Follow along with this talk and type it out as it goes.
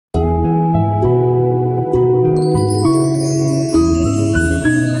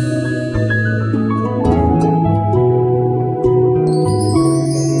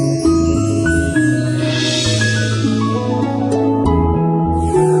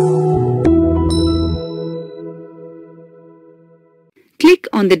click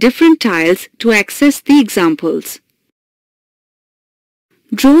on the different tiles to access the examples.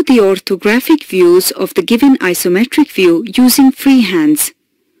 Draw the orthographic views of the given isometric view using free hands.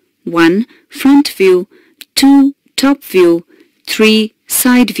 1. Front view. 2. Top view. 3.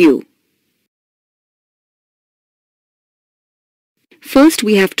 Side view. First,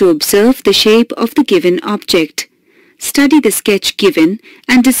 we have to observe the shape of the given object. Study the sketch given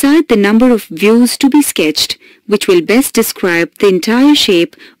and decide the number of views to be sketched, which will best describe the entire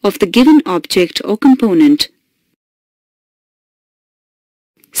shape of the given object or component.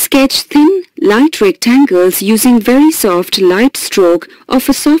 Sketch thin, light rectangles using very soft, light stroke of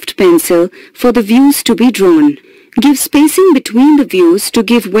a soft pencil for the views to be drawn. Give spacing between the views to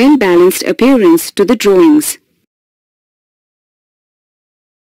give well-balanced appearance to the drawings.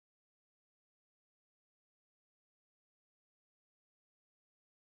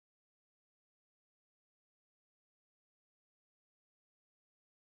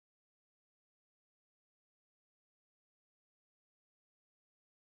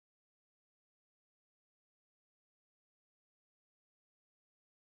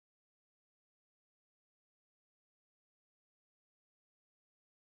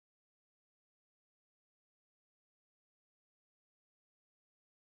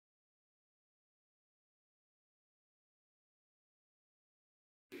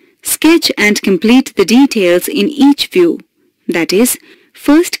 Sketch and complete the details in each view. That is,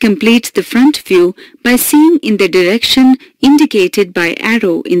 first complete the front view by seeing in the direction indicated by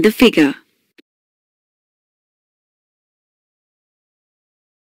arrow in the figure.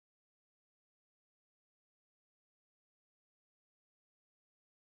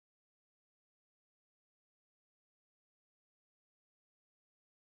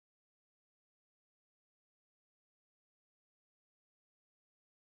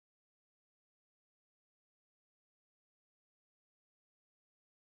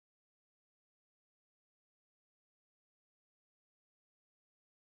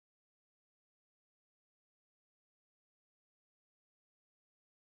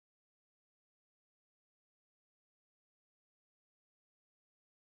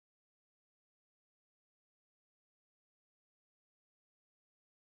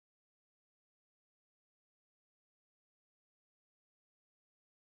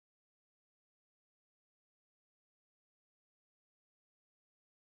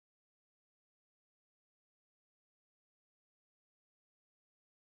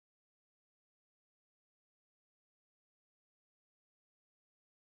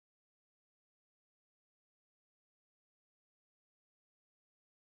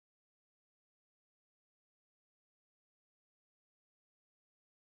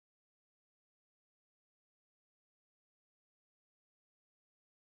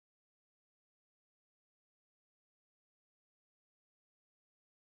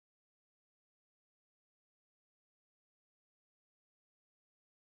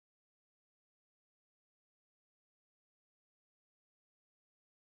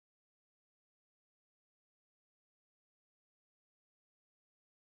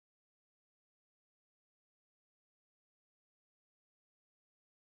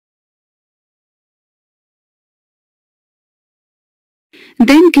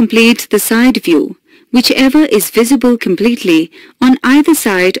 Then complete the side view, whichever is visible completely on either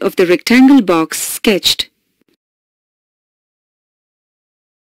side of the rectangle box sketched.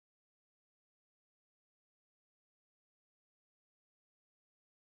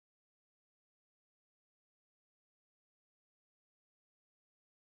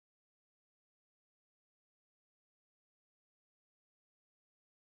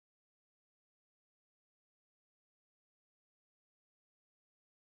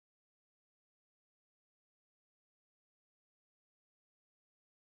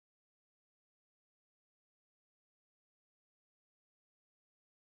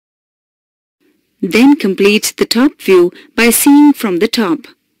 Then complete the top view by seeing from the top.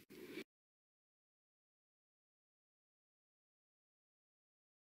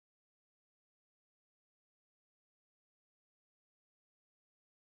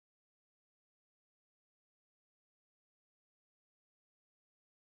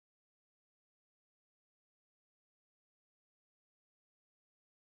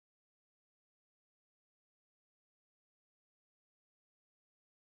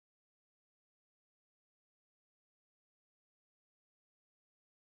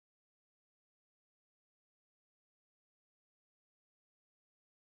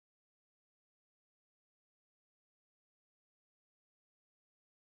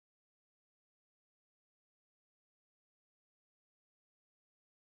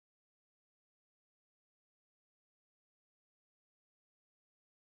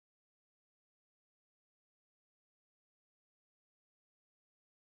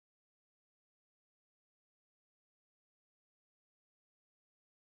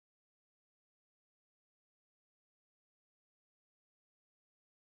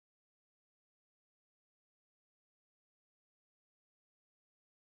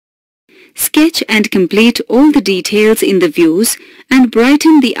 Sketch and complete all the details in the views and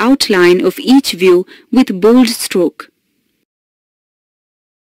brighten the outline of each view with bold stroke.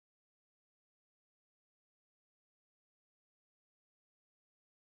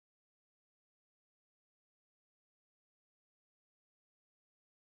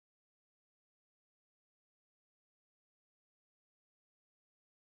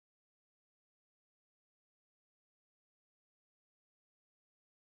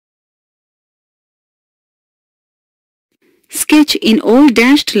 Sketch in all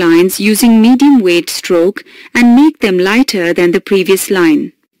dashed lines using medium weight stroke and make them lighter than the previous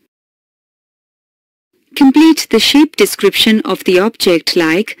line. Complete the shape description of the object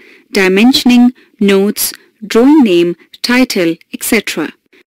like dimensioning, notes, drawing name, title, etc.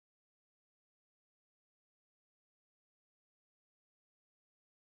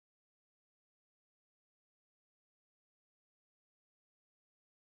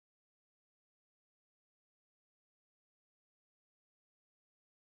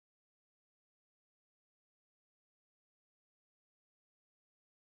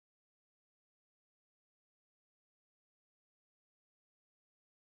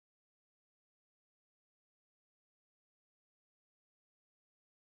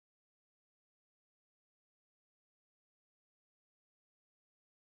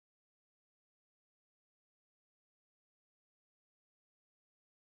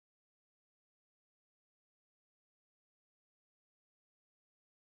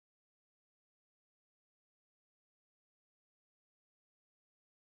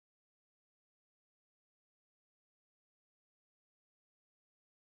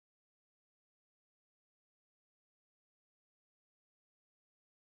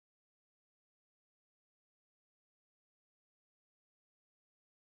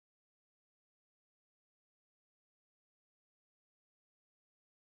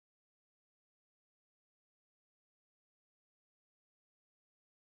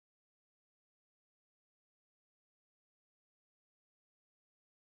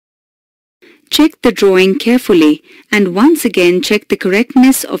 Check the drawing carefully and once again check the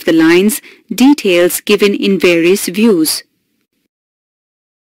correctness of the lines, details given in various views.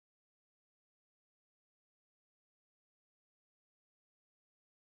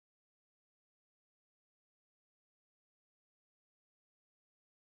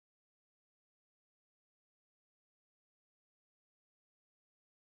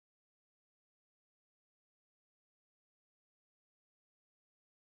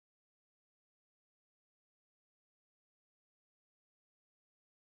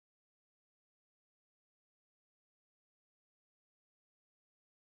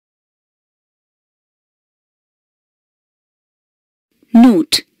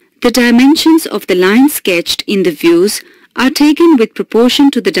 Note: the dimensions of the line sketched in the views are taken with proportion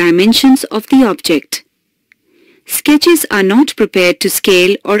to the dimensions of the object. Sketches are not prepared to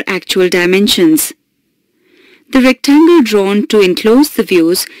scale or actual dimensions. The rectangle drawn to enclose the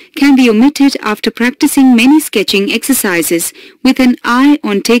views can be omitted after practicing many sketching exercises with an eye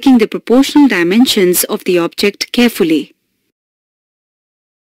on taking the proportional dimensions of the object carefully.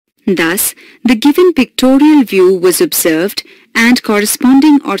 Thus, the given pictorial view was observed and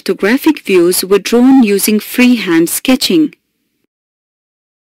corresponding orthographic views were drawn using freehand sketching.